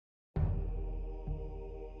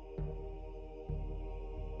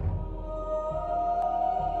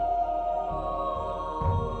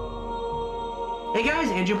Hey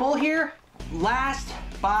guys, Andrew Bull here. Last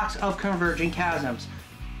box of Converging Chasms.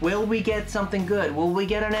 Will we get something good? Will we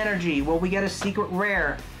get an energy? Will we get a secret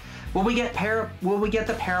rare? Will we get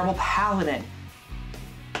the Parable Paladin?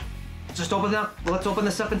 Just open it up. Let's open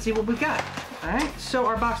this up and see what we've got. Alright, so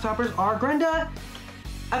our box toppers are Grenda,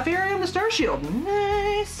 Ethereum, the Star Shield.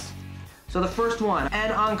 Nice. So the first one,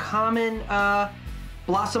 an uncommon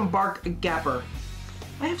Blossom Bark Gapper.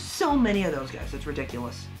 I have so many of those guys, it's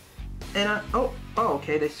ridiculous. And oh,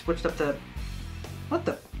 okay, they switched up the, what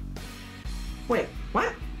the, wait,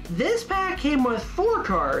 what? This pack came with 4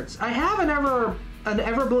 cards. I have an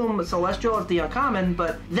Everbloom Celestial as the uncommon,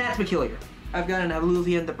 but that's peculiar. I've got an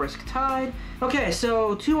Evoluvian, the Brisk Tide. Okay,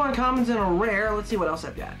 so 2 uncommons and a rare. Let's see what else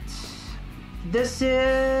I've got. This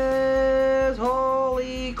is,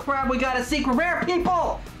 holy crap, we got a secret rare,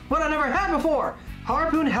 people! What I never had before.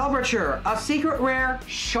 Harpoon Hellbreacher, a secret rare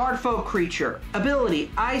Shardfolk creature.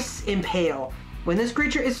 Ability, Ice Impale. When this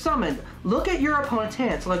creature is summoned, look at your opponent's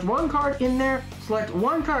hand. Select 1 card in there, select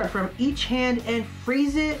 1 card from each hand and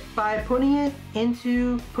freeze it by putting it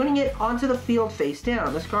onto the field face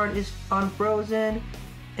down. This card is unfrozen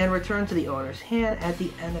and returned to the owner's hand at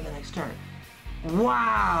the end of the next turn.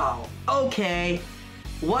 Wow, okay.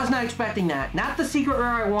 Was not expecting that. Not the secret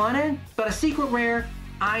rare I wanted, but a secret rare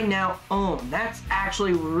I now own. That's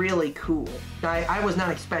actually really cool. I was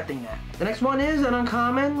not expecting that. The next one is an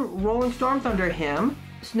uncommon Rolling Storm Thunder Hymn,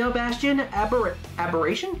 Snow Bastion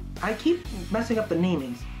Aberration? I keep messing up the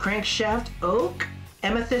namings. Crankshaft Oak,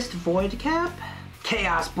 Amethyst Void Cap,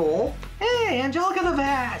 Chaos Bowl, hey, Angelica the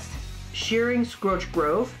Vast, Shearing Scorch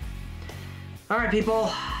Grove. Alright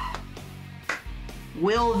people,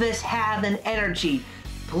 will this have an energy?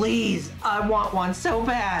 Please, I want one so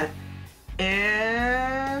bad.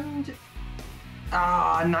 And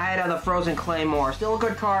Nida the Frozen Claymore. Still a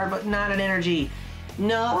good card, but not an energy.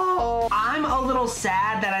 No, I'm a little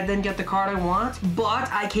sad that I didn't get the card I want,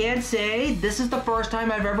 but I can say this is the first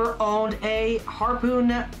time I've ever owned a Harpoon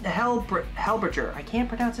Hellbreacher. I can't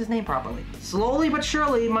pronounce his name properly. Slowly but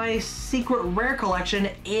surely, my secret rare collection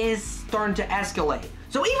is starting to escalate.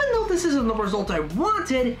 So even though this isn't the result I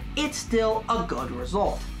wanted, it's still a good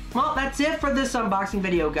result. Well, that's it for this unboxing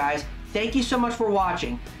video, guys. Thank you so much for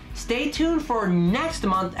watching. Stay tuned for next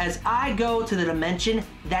month as I go to the dimension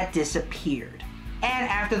that disappeared. And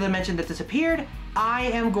after the dimension that disappeared, I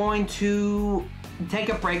am going to take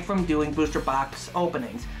a break from doing booster box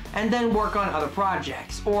openings and then work on other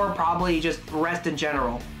projects, or probably just rest in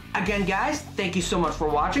general. Again, guys, thank you so much for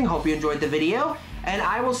watching. Hope you enjoyed the video, and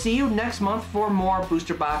I will see you next month for more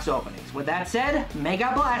booster box openings. With that said, may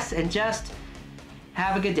God bless and just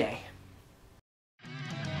have a good day.